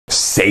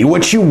Say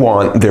what you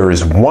want, there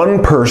is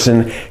one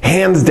person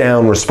hands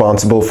down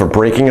responsible for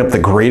breaking up the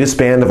greatest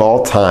band of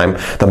all time,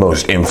 the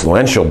most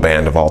influential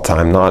band of all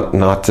time, not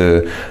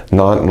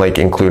like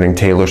including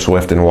Taylor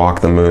Swift and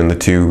Walk the Moon, the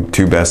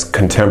two best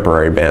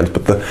contemporary bands,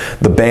 but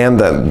the band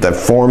that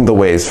formed the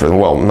ways for,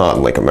 well, not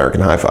like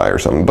American Hi-Fi or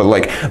something, but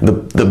like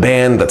the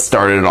band that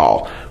started it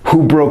all.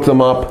 Who broke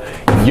them up?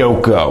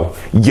 Yoko.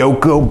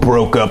 Yoko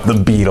broke up the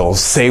Beatles.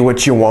 Say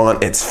what you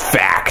want, it's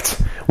fact.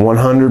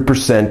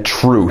 100%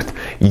 truth.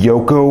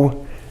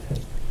 Yoko,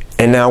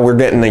 and now we're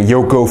getting a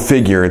Yoko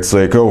figure. It's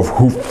like, oh,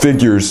 who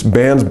figures?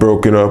 Band's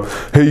broken up.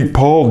 Hey,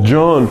 Paul,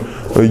 John,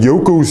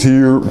 Yoko's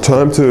here.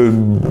 Time to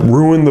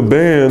ruin the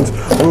band.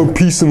 Oh,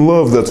 peace and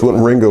love. That's what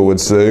Ringo would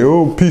say.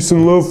 Oh, peace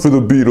and love for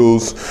the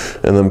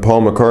Beatles. And then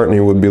Paul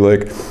McCartney would be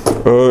like,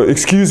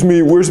 excuse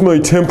me, where's my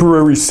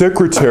temporary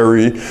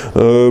secretary?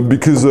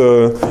 Because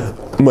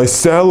my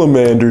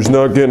salamander's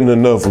not getting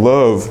enough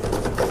love.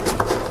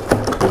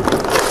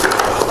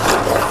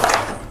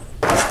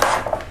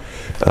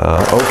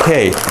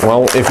 Okay,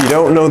 well, if you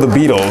don't know the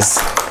Beatles,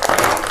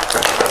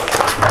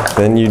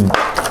 then you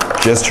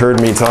just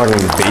heard me talking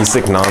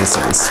basic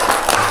nonsense.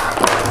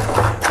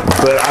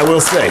 But I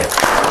will say,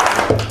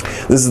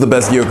 this is the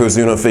best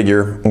Yokozuna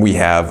figure we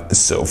have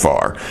so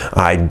far.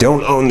 I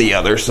don't own the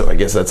other, so I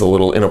guess that's a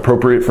little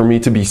inappropriate for me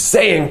to be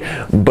saying,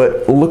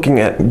 but looking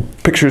at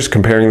pictures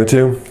comparing the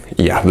two,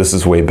 yeah, this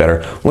is way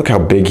better. Look how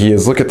big he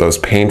is. Look at those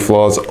paint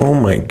flaws. Oh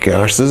my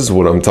gosh, this is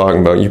what I'm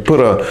talking about. You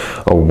put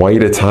a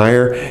white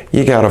attire,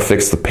 you gotta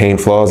fix the paint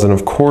flaws, and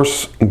of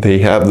course, they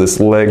have this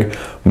leg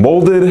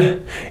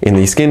molded in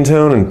the skin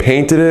tone and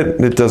painted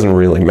it. It doesn't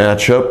really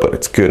match up, but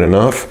it's good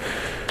enough.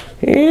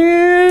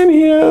 And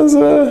he has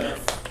the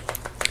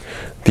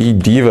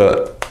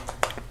Diva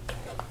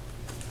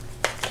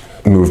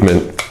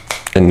movement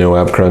and no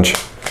ab crunch.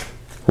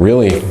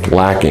 Really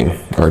lacking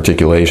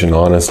articulation,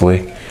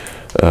 honestly.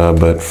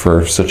 But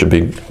for such a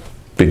big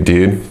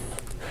dude,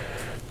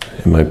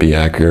 it might be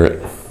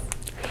accurate.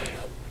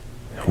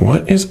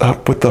 What is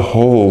up with the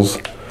holes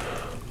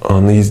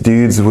on these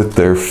dudes with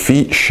their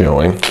feet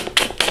showing?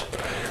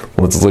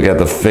 Let's look at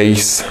the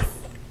face.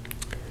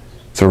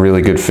 It's a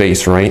really good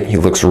face, right? He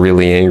looks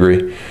really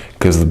angry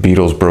because the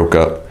Beatles broke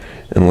up.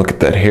 And look at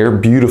that hair,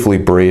 beautifully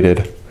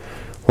braided.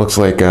 Looks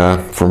like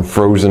from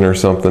Frozen or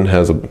something,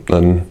 has a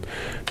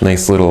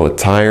nice little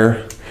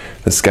attire.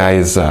 This guy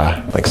is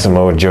like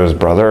Samoa Joe's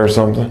brother or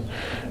something.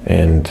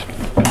 And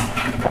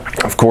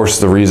of course,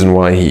 the reason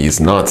why he's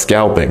not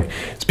scalping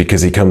is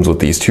because he comes with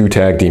these 2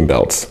 tag team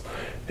belts.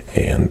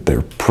 And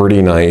they're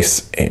pretty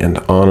nice, and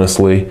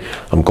honestly,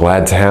 I'm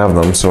glad to have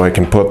them so I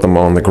can put them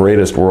on the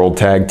greatest world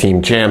tag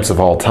team champs of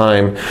all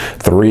time.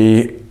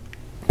 3-man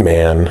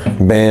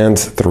band,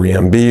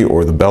 3MB,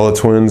 or the Bella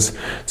Twins.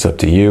 It's up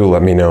to you.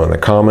 Let me know in the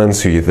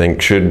comments who you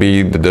think should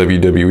be the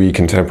WWE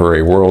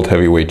Contemporary World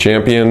Heavyweight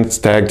Champions,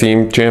 tag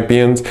team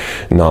champions,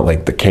 not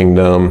like the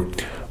Kingdom,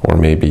 or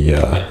maybe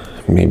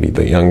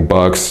the Young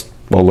Bucks,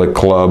 Bullet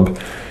Club,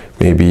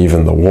 maybe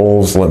even the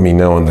Wolves. Let me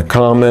know in the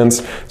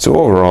comments. So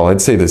overall,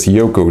 I'd say this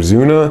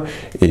Yokozuna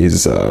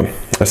is a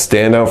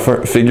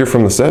standout figure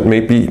from the set.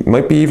 Might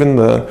be even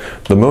the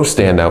most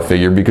standout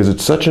figure because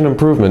it's such an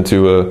improvement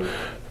to a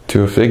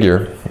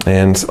figure.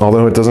 And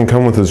although it doesn't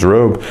come with his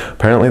robe,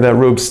 apparently that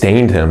robe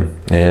stained him,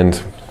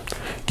 and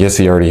guess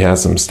he already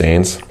has some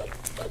stains.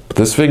 But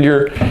this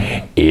figure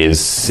is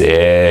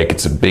sick.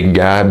 It's a big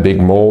guy,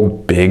 big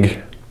mold,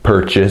 big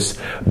purchase,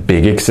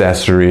 big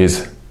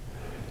accessories,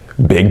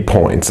 big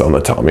points on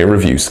the Tommy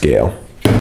review scale.